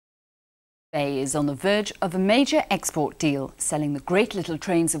Bay is on the verge of a major export deal, selling the great little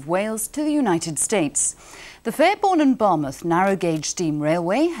trains of Wales to the United States. The Fairbourne and Barmouth narrow-gauge steam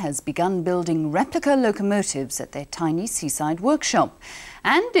railway has begun building replica locomotives at their tiny seaside workshop.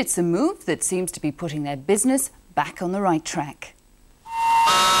 And it's a move that seems to be putting their business back on the right track.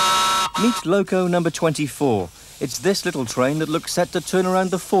 Meet Loco number 24. It's this little train that looks set to turn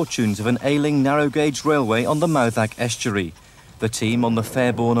around the fortunes of an ailing narrow-gauge railway on the Mouthac estuary. The team on the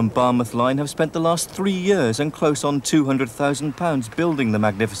Fairbourne and Barmouth line have spent the last 3 years and close on £200,000 building the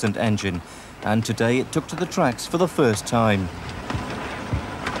magnificent engine. And today it took to the tracks for the first time.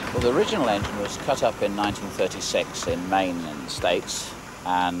 Well, the original engine was cut up in 1936 in Maine in the States,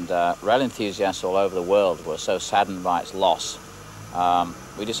 and rail enthusiasts all over the world were so saddened by its loss,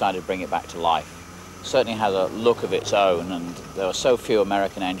 we decided to bring it back to life. It certainly has a look of its own, and there were so few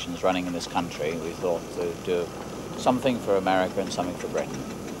American engines running in this country, we thought to do something for America and something for Britain.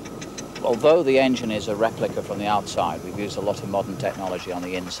 Although the engine is a replica from the outside, we've used a lot of modern technology on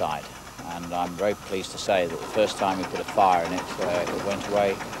the inside. And I'm very pleased to say that the first time we put a fire in it, it went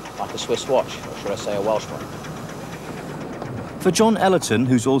away like a Swiss watch, or should I say a Welsh one. For John Ellerton,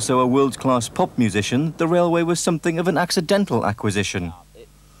 who's also a world-class pop musician, the railway was something of an accidental acquisition.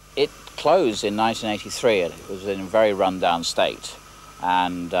 It closed in 1983. It was in a very run-down state.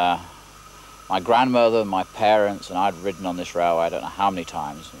 And my grandmother, my parents, and I'd ridden on this railway I don't know how many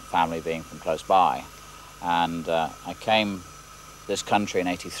times, family being from close by. And I came to this country in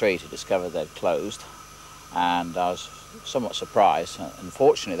 '83 to discover they'd closed, and I was somewhat surprised.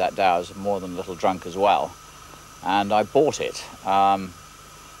 Unfortunately, that day I was more than a little drunk as well, and I bought it. In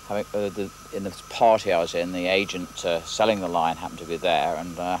the party I was in, the agent selling the line happened to be there,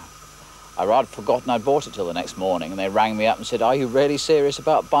 and I'd rather forgotten I'd bought it till the next morning, and they rang me up and said, "Are you really serious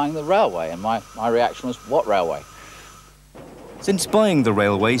about buying the railway?" And my reaction was, "What railway?" Since buying the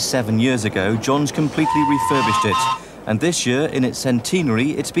railway 7 years ago, John's completely refurbished it. And this year, in its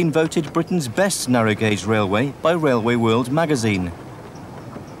centenary, it's been voted Britain's best narrow-gauge railway by Railway World magazine.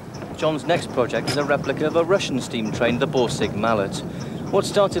 John's next project is a replica of a Russian steam train, the Borsig Mallet. What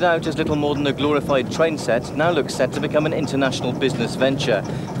started out as little more than a glorified train set now looks set to become an international business venture,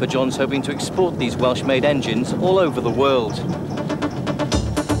 for John's hoping to export these Welsh-made engines all over the world.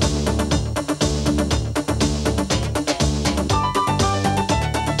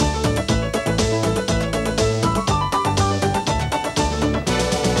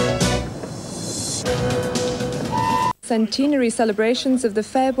 Centenary celebrations of the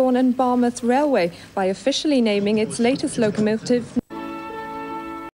Fairbourne and Barmouth Railway by officially naming its latest locomotive